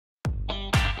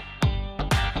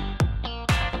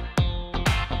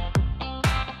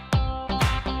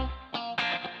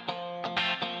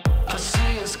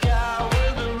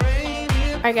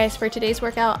Alright guys, for today's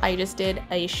workout, I just did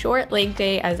a short leg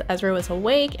day as Ezra was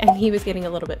awake and he was getting a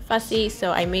little bit fussy,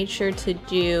 so I made sure to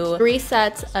do 3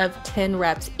 sets of 10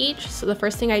 reps each. So the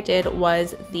first thing I did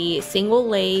was the single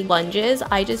leg lunges.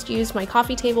 I just used my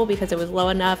coffee table because it was low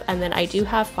enough, and then I do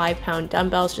have 5-pound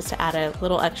dumbbells just to add a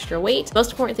little extra weight. Most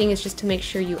important thing is just to make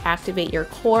sure you activate your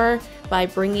core by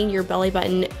bringing your belly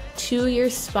button to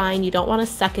your spine. You don't want to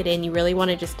suck it in, you really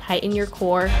want to just tighten your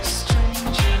core.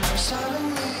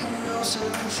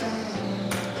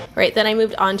 Right, then I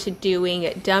moved on to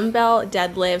doing dumbbell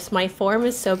deadlifts. My form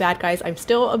is so bad, guys. I'm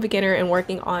still a beginner and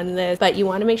working on this, but you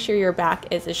want to make sure your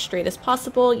back is as straight as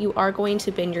possible. You are going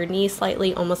to bend your knees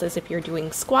slightly, almost as if you're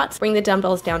doing squats. Bring the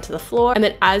dumbbells down to the floor, and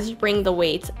then as you bring the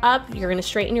weights up, you're going to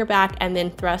straighten your back and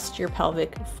then thrust your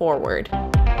pelvic forward.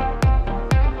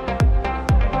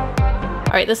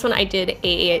 All right, this one I did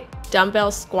a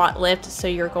dumbbell squat lift. So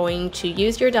you're going to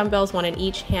use your dumbbells, one in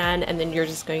each hand, and then you're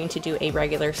just going to do a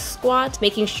regular squat,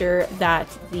 making sure that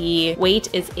the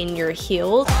weight is in your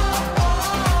heels.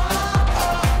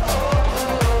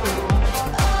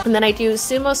 And then I do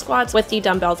sumo squats with the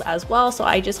dumbbells as well. So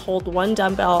I just hold one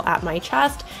dumbbell at my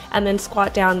chest and then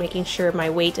squat down, making sure my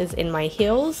weight is in my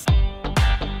heels.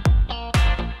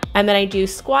 And then I do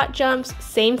squat jumps,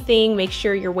 same thing, make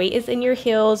sure your weight is in your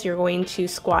heels. You're going to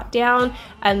squat down,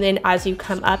 and then as you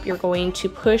come up, you're going to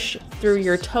push through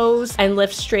your toes and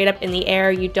lift straight up in the air.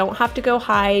 You don't have to go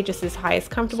high, just as high as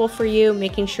comfortable for you,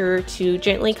 making sure to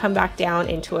gently come back down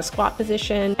into a squat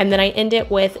position. And then I end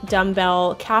it with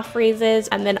dumbbell calf raises,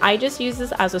 and then I just use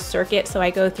this as a circuit. So I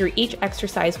go through each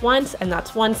exercise once, and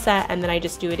that's 1 set, and then I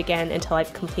just do it again until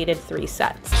I've completed 3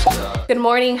 sets. Good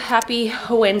morning, happy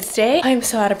Wednesday. I'm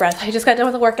so out of breath. I just got done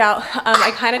with the workout.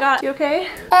 I kind of got, you okay?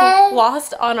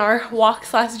 Lost on our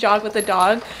walk/jog with the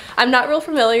dog. I'm not real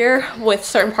familiar with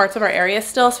certain parts of our area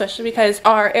still, especially because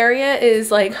our area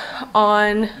is like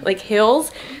on like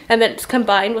hills, and then it's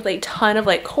combined with a ton of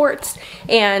like courts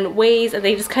and ways, and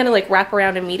they just kind of like wrap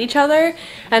around and meet each other.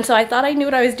 And so I thought I knew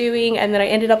what I was doing, and then I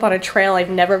ended up on a trail I've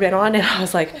never been on, and I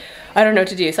was like, I don't know what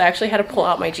to do. So I actually had to pull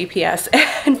out my GPS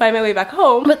and find my way back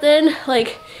home. But then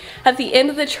like at the end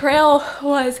of the trail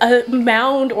was a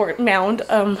mound,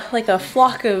 like a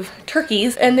flock of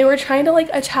turkeys, and they were trying to like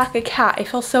attack a cat. I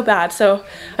feel so bad. So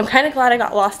I'm kind of glad I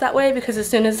got lost that way, because as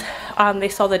soon as they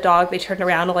saw the dog, they turned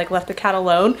around and like left the cat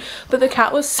alone. But the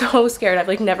cat was so scared. I've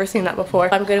like never seen that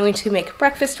before. I'm going to make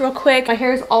breakfast real quick. My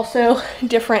hair is also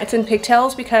different. It's in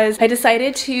pigtails because I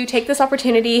decided to take this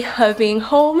opportunity of being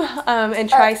home and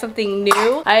try something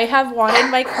new. I have wanted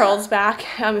my curls back.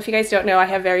 If you guys don't know, I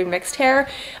have very mixed hair.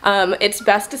 It's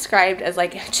best described as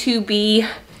like 2B,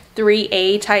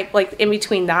 3A type, like in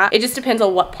between that. It just depends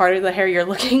on what part of the hair you're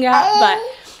looking at, but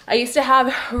I used to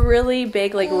have really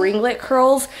big like ringlet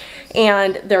curls,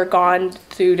 and they're gone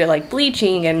due to like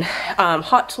bleaching and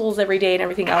hot tools every day and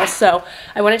everything else. So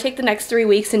I want to take the next 3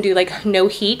 weeks and do like no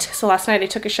heat. So last night I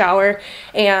took a shower,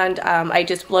 and I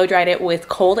just blow dried it with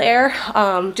cold air,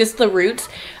 just the roots,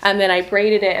 and then I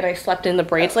braided it and I slept in the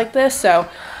braids like this. So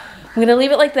I'm gonna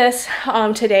leave it like this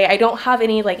today. I don't have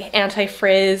any like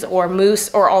anti-frizz or mousse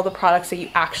or all the products that you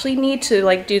actually need to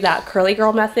like do that curly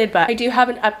girl method, but I do have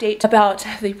an update about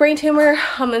the brain tumor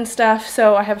and stuff.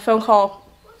 So I have a phone call.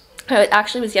 It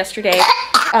actually was yesterday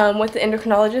with the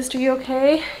endocrinologist. Are you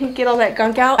okay? Get all that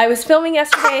gunk out. I was filming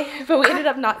yesterday, but we ended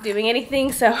up not doing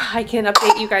anything, so I can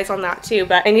update you guys on that too.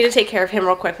 But I need to take care of him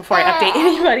real quick before I update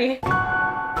anybody.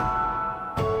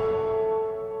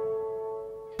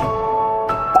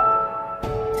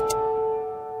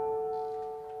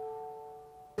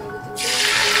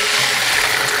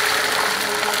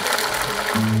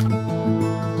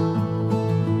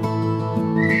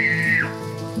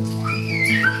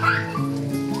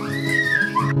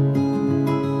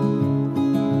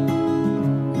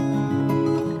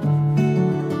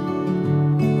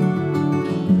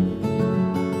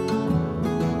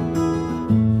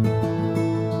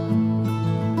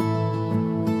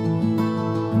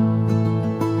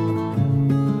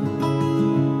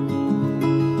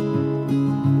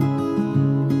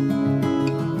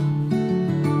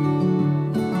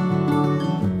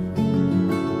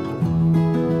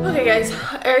 Guys,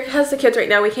 Eric has the kids right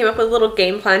now. We came up with a little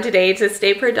game plan today to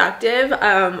stay productive.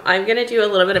 I'm gonna do a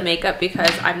little bit of makeup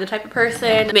because I'm the type of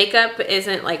person, makeup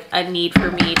isn't like a need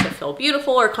for me to feel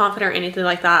beautiful or confident or anything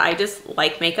like that. I just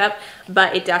like makeup,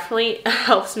 but it definitely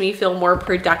helps me feel more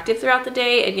productive throughout the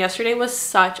day, and yesterday was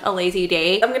such a lazy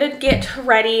day. I'm gonna get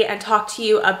ready and talk to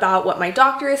you about what my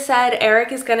doctor has said.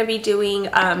 Eric is gonna be doing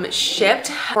Shipt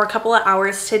for a couple of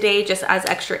hours today just as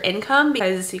extra income,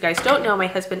 because you guys don't know, my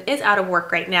husband is out of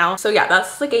work right now. So yeah,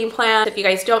 that's like game plan. If you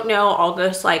guys don't know, I'll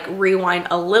just like rewind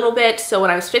a little bit. So when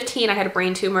I was 15, I had a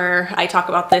brain tumor. I talk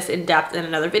about this in depth in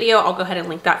another video. I'll go ahead and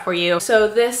link that for you. So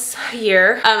this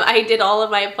year, I did all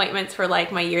of my appointments for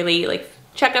like my yearly like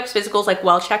checkups, physicals, like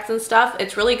well checks and stuff.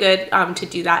 It's really good to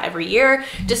do that every year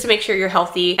just to make sure you're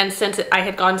healthy. And since I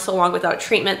had gone so long without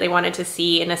treatment, they wanted to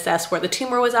see and assess where the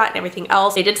tumor was at and everything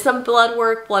else. They did some blood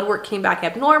work. Blood work came back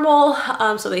abnormal.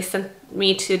 So they sent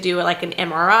me to do like an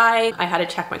MRI. I had to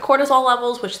check my cortisol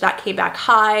levels, which that came back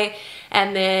high.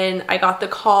 And then I got the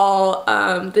call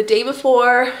the day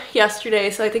before yesterday,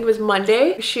 so I think it was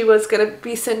Monday. She was gonna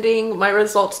be sending my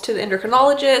results to the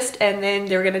endocrinologist, and then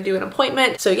they were gonna do an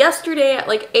appointment. So yesterday at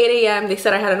like 8 a.m. they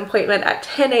said I had an appointment at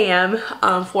 10 a.m.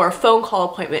 For a phone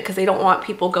call appointment because they don't want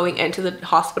people going into the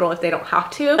hospital if they don't have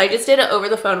to. I just did an over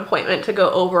the phone appointment to go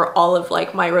over all of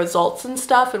like my results and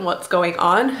stuff and what's going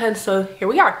on, and so here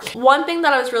we are. One thing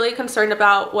that I was really concerned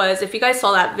about was, if you guys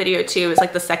saw that video too, it's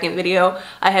like the second video,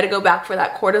 I had to go back for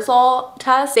that cortisol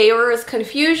test. There was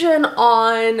confusion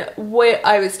on what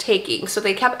I was taking. So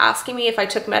they kept asking me if I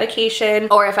took medication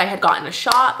or if I had gotten a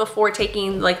shot before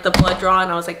taking like the blood draw,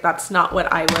 and I was like, that's not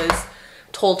what I was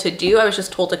told to do. I was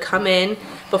just told to come in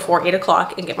before 8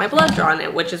 o'clock and get my blood drawn,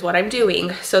 which is what I'm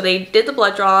doing. So they did the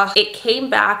blood draw. It came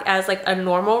back as like a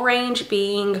normal range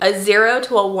being a 0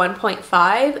 to a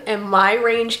 1.5, and my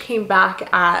range came back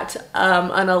at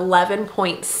an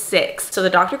 11.6. So the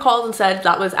doctor called and said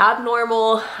that was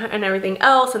abnormal and everything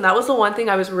else, and that was the one thing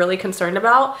I was really concerned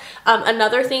about.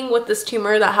 Another thing with this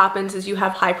tumor that happens is you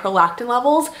have high prolactin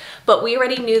levels, but we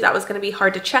already knew that was going to be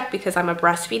hard to check because I'm a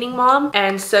breastfeeding mom,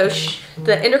 and so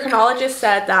the endocrinologist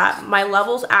said that my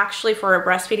levels actually for a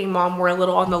breastfeeding mom were a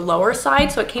little on the lower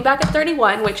side. So it came back at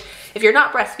 31, which if you're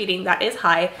not breastfeeding, that is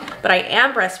high, but I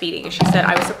am breastfeeding. And she said,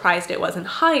 I was surprised it wasn't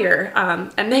higher.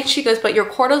 And then she goes, but your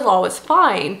cortisol was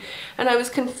fine. And I was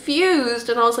confused.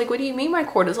 And I was like, what do you mean my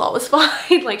cortisol was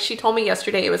fine? Like, she told me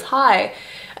yesterday it was high.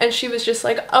 And she was just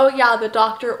like, oh yeah, the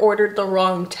doctor ordered the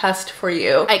wrong test for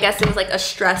you. I guess it was like a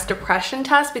stress depression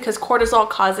test, because cortisol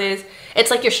causes, it's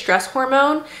like your stress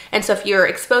hormone. And so if you're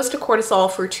exposed to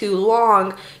cortisol for too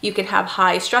long, you can have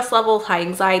high stress levels, high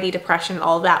anxiety, depression,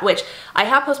 all of that, which I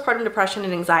have postpartum depression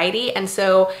and anxiety. And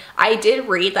so I did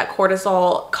read that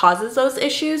cortisol causes those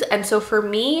issues. And so for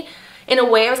me, in a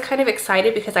way, I was kind of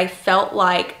excited because I felt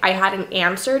like I had an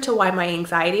answer to why my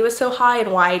anxiety was so high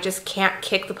and why I just can't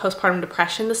kick the postpartum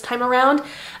depression this time around.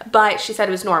 But she said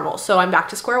it was normal. So I'm back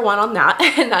to square one on that.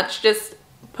 And that's just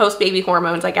post-baby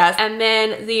hormones, I guess. And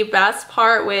then the best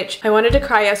part, which I wanted to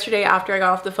cry yesterday after I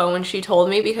got off the phone when she told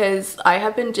me, because I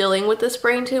have been dealing with this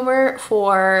brain tumor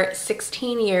for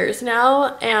 16 years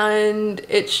now, and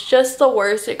it's just the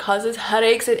worst. It causes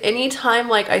headaches at any time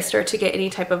like I start to get any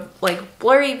type of like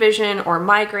blurry vision or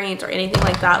migraines or anything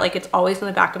like that. Like, it's always in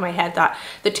the back of my head that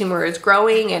the tumor is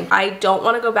growing, and I don't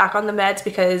want to go back on the meds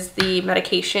because the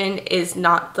medication is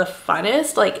not the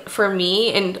funnest like for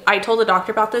me. And I told the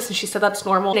doctor about this and she said that's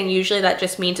normal, and usually that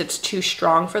just means it's too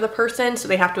strong for the person, so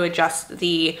they have to adjust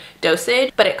the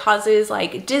dosage. But it causes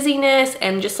like dizziness,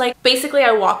 and just like basically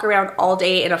I walk around all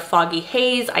day in a foggy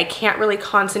haze. I can't really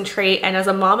concentrate, and as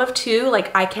a mom of two,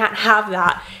 like I can't have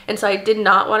that. And so I did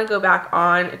not want to go back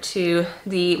on to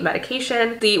the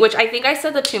medication, which I think I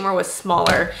said the tumor was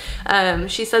smaller.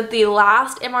 She said the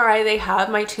last MRI they have,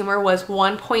 my tumor was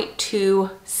 1.2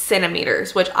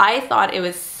 centimeters, which I thought it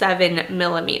was 7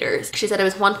 millimeters. She said it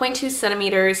was 1.2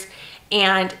 centimeters,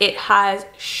 and it has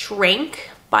shrank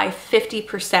by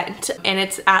 50%, and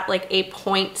it's at like a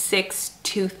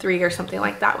 0.623 or something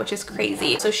like that, which is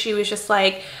crazy. So she was just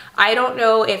like, I don't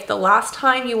know if the last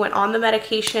time you went on the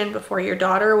medication before your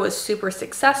daughter was super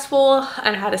successful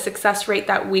and had a success rate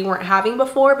that we weren't having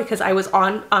before, because I was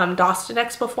on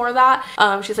Dostonex before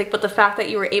that. She's like, but the fact that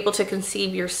you were able to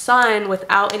conceive your son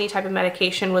without any type of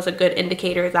medication was a good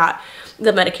indicator that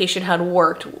the medication had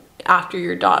worked after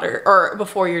your daughter, or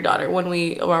before your daughter, when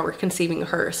we were conceiving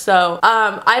her. So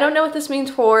I don't know what this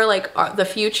means for like the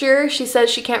future. She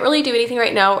says she can't really do anything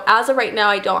right now. As of right now,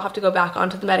 I don't have to go back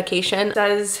onto the medication.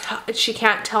 Says she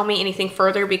can't tell me anything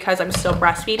further because I'm still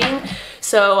breastfeeding.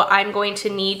 So I'm going to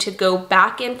need to go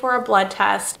back in for a blood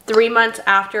test 3 months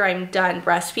after I'm done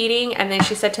breastfeeding. And then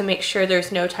she said to make sure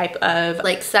there's no type of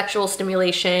like sexual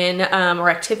stimulation or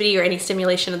activity or any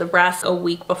stimulation of the breast a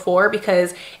week before,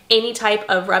 because any type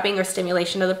of rubbing or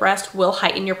stimulation of the breast will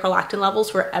heighten your prolactin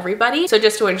levels for everybody. So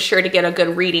just to ensure to get a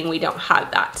good reading, we don't have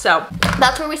that. So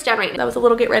that's where we stand right now. That was a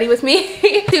little get ready with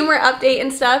me tumor update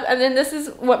and stuff. And then this is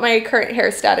what my current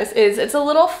hair status is. It's a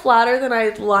little flatter than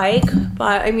I'd like,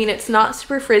 but I mean, it's not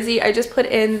super frizzy. I just put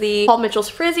in the Paul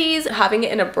Mitchell's Frizzies. Having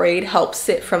it in a braid helps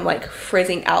it from like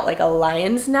frizzing out like a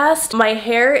lion's nest. My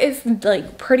hair is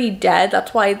like pretty dead.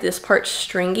 That's why this part's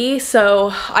stringy.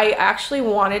 So I actually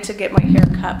wanted to get my hair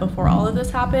cut before all of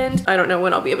this happened. I don't know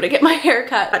when I'll be able to get my hair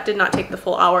cut. That did not take the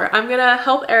full hour. I'm gonna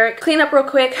help Eric clean up real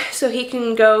quick so he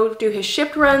can go do his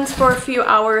shipped runs for a few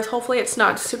hours. Hopefully it's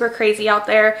not super crazy out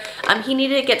there. He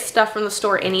needed to get stuff from the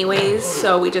store anyways,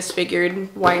 so we just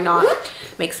figured why not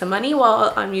make some money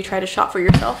while you try to shop for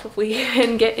yourself if we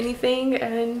can get anything.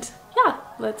 And yeah,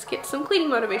 let's get some cleaning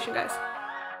motivation, guys.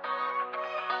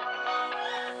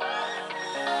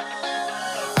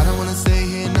 I don't wanna stay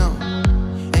here, no.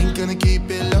 Ain't gonna keep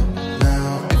it low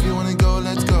now. If you wanna go,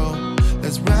 let's go.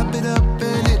 Let's wrap it up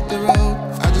and hit the road.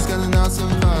 I just got an awesome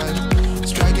vibe,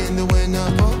 striking the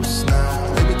winner post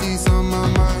now. Liberty's on my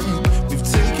mind. We've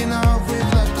taken off,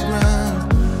 we've left the ground.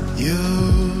 You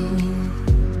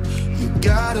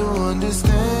gotta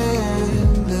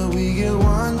understand that we get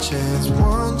one chance,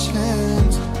 one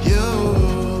chance. You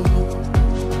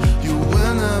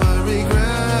will never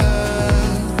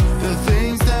regret the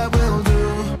things that we'll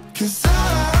do. 'Cause I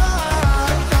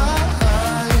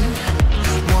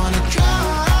wanna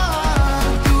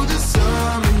drive through the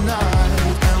summer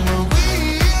night. And when we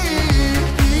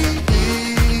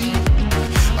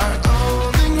are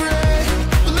old and gray,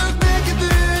 we'll look back at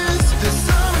this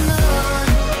summer night.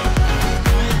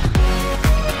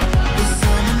 This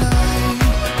summer night,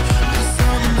 this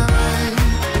summer night.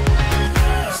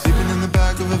 Sleeping in the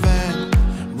back of a van,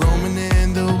 roaming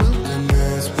in the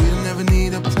wilderness. We'll never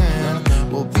need a plan.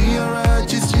 We'll be alright,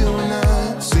 just you and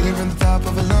I. Singing from the top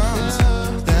of our lungs,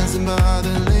 dancing by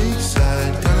the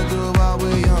lakeside. Gonna do it while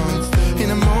we're young. In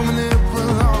a moment it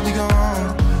will all be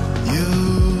gone. You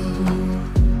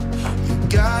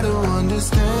gotta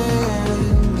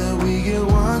understand that we get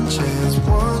one chance,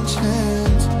 one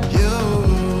chance.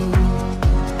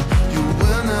 You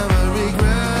will never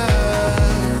regret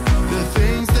the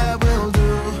things that we'll do.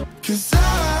 'Cause I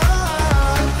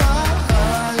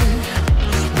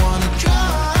wanna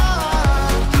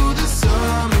drive through the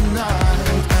summer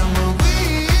night. And when we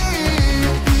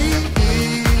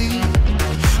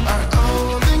are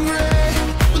old and gray,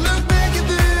 we'll look back at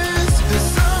this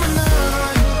summer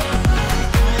night.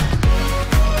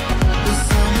 This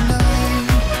summer night,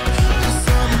 this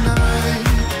summer night.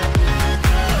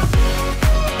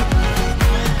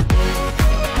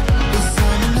 This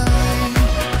summer night,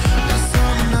 this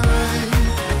summer night.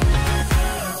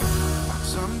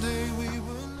 Someday we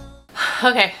will.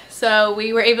 Okay, so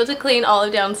we were able to clean all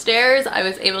of downstairs. I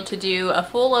was able to do a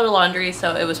full load of laundry,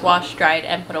 so it was washed, dried,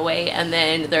 and put away. And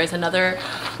then there's another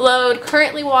load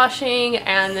currently washing,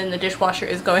 and then the dishwasher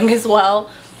is going as well.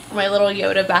 My little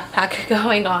Yoda backpack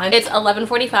going on. It's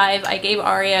 11:45. I gave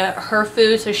Aria her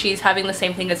food, so she's having the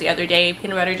same thing as the other day,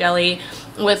 peanut butter jelly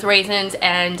with raisins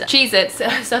and Cheez-Its.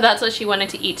 So that's what she wanted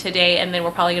to eat today, and then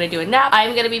we're probably gonna do a nap.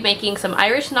 I'm gonna be making some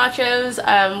Irish nachos.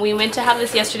 We went to have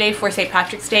this yesterday for St.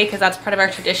 Patrick's Day because that's part of our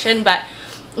tradition, but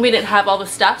we didn't have all the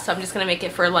stuff, so I'm just gonna make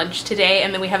it for lunch today,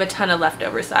 and then we have a ton of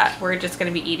leftovers that we're just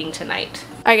gonna be eating tonight.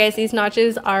 Alright guys, these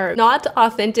nachos are not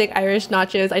authentic Irish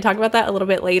nachos. I talk about that a little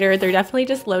bit later. They're definitely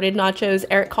just loaded nachos.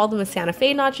 Eric called them a Santa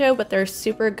Fe nacho, but they're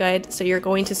super good. So you're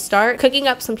going to start cooking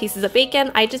up some pieces of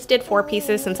bacon. I just did 4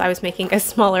 pieces since I was making a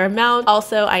smaller amount.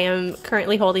 Also, I am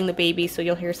currently holding the baby, so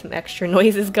you'll hear some extra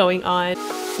noises going on.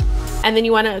 And then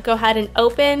you want to go ahead and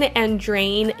open and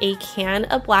drain a can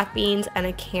of black beans and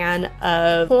a can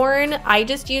of corn. I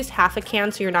just used half a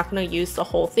can, so you're not going to use the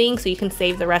whole thing, so you can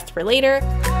save the rest for later.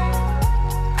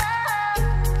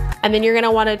 And then you're going to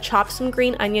want to chop some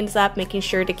green onions up, making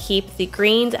sure to keep the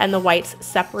greens and the whites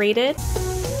separated.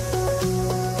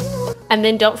 And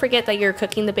then don't forget that you're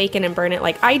cooking the bacon and burn it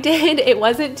like I did. It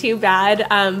wasn't too bad,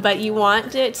 but you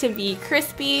want it to be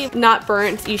crispy, not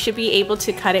burnt. You should be able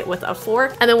to cut it with a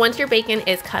fork. And then once your bacon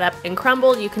is cut up and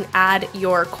crumbled, you can add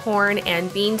your corn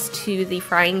and beans to the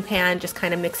frying pan. Just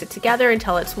kind of mix it together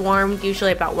until it's warm,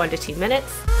 usually about 1 to 2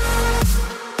 minutes.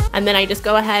 And then I just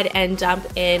go ahead and dump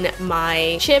in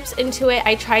my chips into it.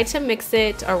 I try to mix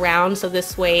it around so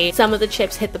this way some of the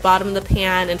chips hit the bottom of the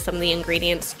pan and some of the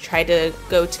ingredients try to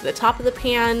go to the top of the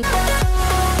pan.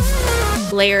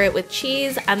 Layer it with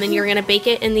cheese, and then you're gonna bake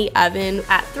it in the oven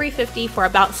at 350 for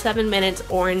about 7 minutes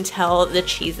or until the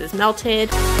cheese is melted.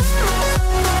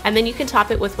 And then you can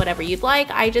top it with whatever you'd like.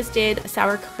 I just did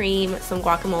sour cream, some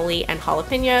guacamole, and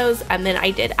jalapenos. And then I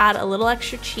did add a little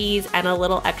extra cheese and a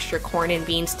little extra corn and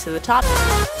beans to the top.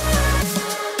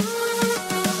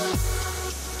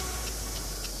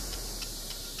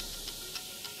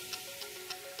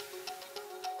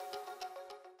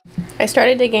 I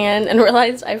started digging in and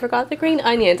realized I forgot the green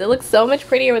onions. It looks so much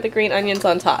prettier with the green onions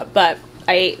on top, but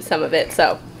I ate some of it,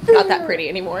 so not that pretty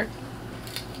anymore.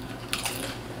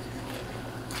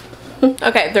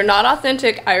 Okay, they're not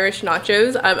authentic Irish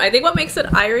nachos. I think what makes it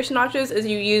Irish nachos is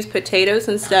you use potatoes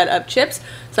instead of chips.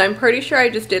 So I'm pretty sure I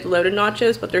just did loaded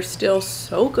nachos, but they're still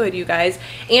so good, you guys.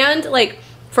 And like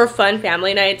for fun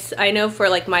family nights, I know for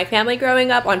like my family growing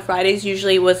up, on Fridays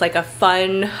usually was like a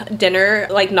fun dinner,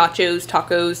 like nachos,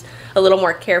 tacos, a little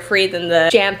more carefree than the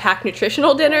jam-packed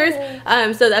nutritional dinners.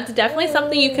 So that's definitely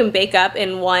something you can bake up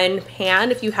in one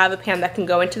pan if you have a pan that can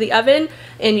go into the oven,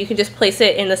 and you can just place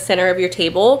it in the center of your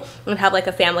table and have like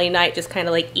a family night, just kind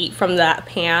of like eat from that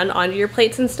pan onto your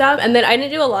plates and stuff. And then I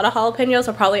didn't do a lot of jalapenos.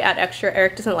 I'll probably add extra.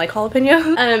 Eric doesn't like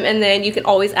jalapenos. And then you can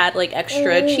always add like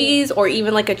extra cheese or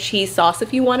even like a cheese sauce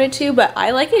if you wanted to, but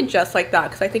I like it just like that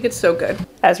because I think it's so good.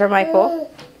 Ezra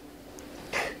Michael.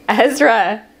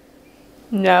 Ezra.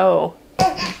 No.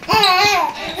 Come here.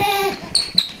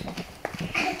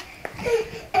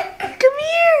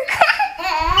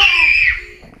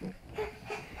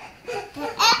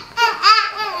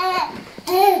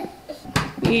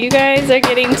 You guys are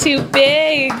getting too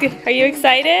big. Are you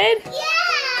excited?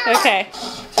 Yeah. Okay.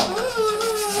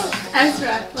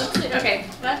 Ezra, let's see. Okay.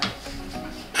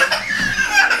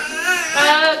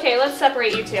 Okay, let's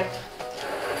separate you two.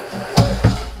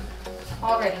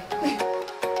 Already.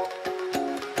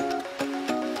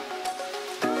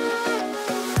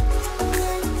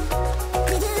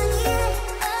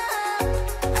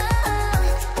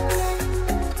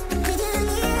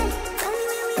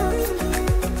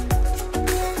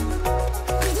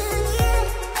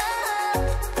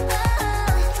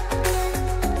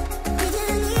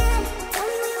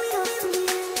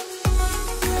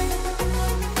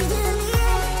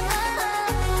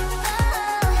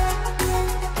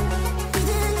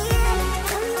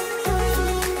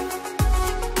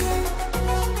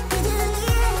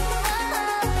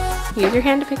 Use your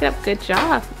hand to pick it up. Good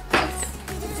job.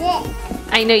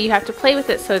 I know you have to play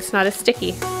with it so it's not as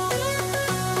sticky.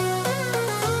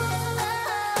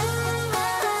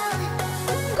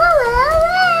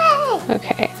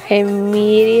 Okay, I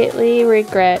immediately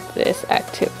regret this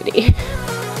activity.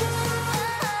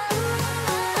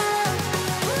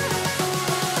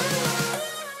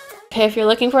 Okay, if you're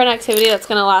looking for an activity that's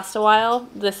gonna last a while,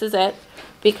 this is it,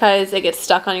 because it gets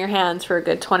stuck on your hands for a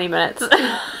good 20 minutes.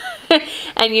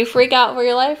 And you freak out for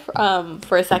your life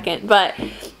for a second, but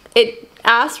it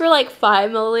asks for like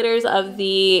 5 milliliters of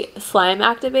the slime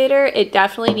activator. It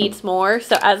definitely needs more,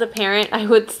 so as a parent I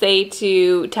would say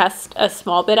to test a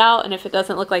small bit out, and if it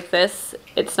doesn't look like this,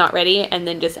 it's not ready, and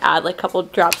then just add like a couple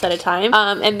drops at a time,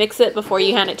 and mix it before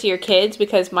you hand it to your kids,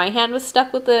 because my hand was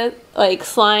stuck with the like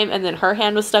slime and then her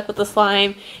hand was stuck with the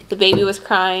slime. The baby was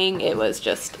crying. It was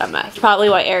just a mess. Probably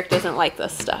why Eric doesn't like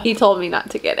this stuff. He told me not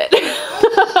to get it.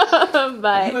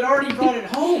 But you had already brought it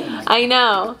home. I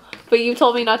know, but you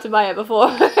told me not to buy it before.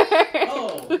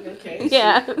 Oh, okay.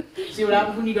 Yeah. See what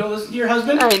happens when you don't listen to your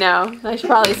husband? I know. I should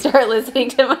probably start listening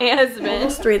to my husband.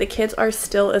 Almost 3. The kids are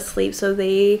still asleep, so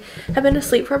they have been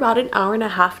asleep for about an hour and a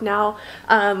half now.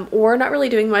 We're not really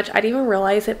doing much. I didn't even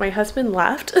realize that my husband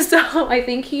left, so I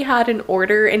think he had an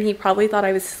order and he probably thought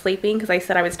I was sleeping because I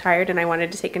said I was tired and I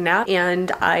wanted to take a nap,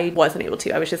 and I wasn't able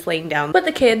to. I was just laying down with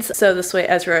the kids, so this way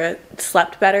Ezra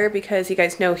slept better, because you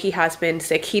guys know he has been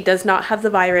sick. He does not have the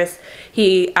virus.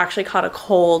 He actually caught a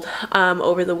cold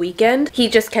over the weekend. He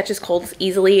just catches colds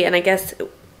easily, and I guess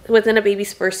within a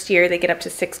baby's first year they get up to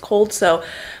 6 colds. So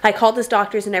I called his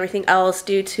doctors and everything else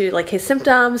due to like his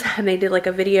symptoms, and they did like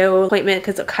a video appointment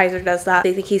because Kaiser does that.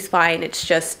 They think he's fine. It's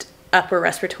just upper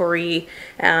respiratory,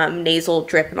 nasal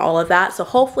drip and all of that. So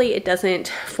hopefully it doesn't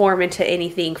form into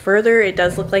anything further. It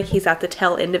does look like he's at the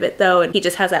tail end of it though, and he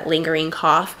just has that lingering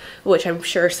cough, which I'm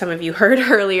sure some of you heard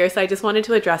earlier. So I just wanted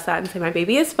to address that and say my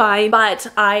baby is fine. But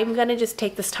I'm gonna just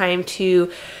take this time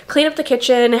to clean up the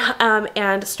kitchen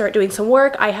and start doing some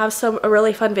work. I have some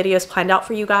really fun videos planned out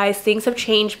for you guys. Things have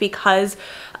changed because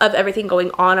of everything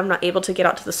going on. I'm not able to get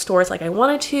out to the stores like I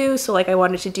wanted to. So like I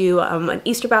wanted to do an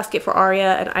Easter basket for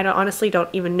Aria, and I honestly don't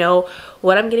even know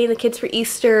what I'm getting the kids for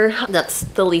Easter. That's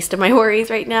the least of my worries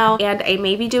right now. And I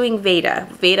may be doing Veda.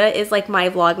 Veda is like my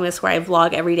Vlogmas where I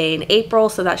vlog every day in April,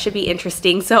 so that should be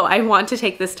interesting. So I want to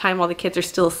take this time while the kids are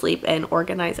still asleep and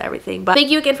organize everything. But thank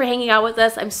you again for hanging out with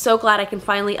us. I'm so glad I can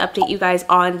finally update you guys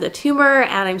on the tumor,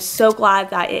 and I'm so glad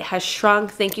that it has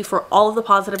shrunk. Thank you for all of the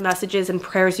positive messages and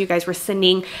prayers you guys were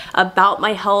sending about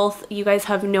my health. You guys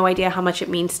have no idea how much it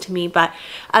means to me, but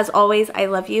as always, I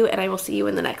love you, and I will see you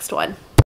in the next one.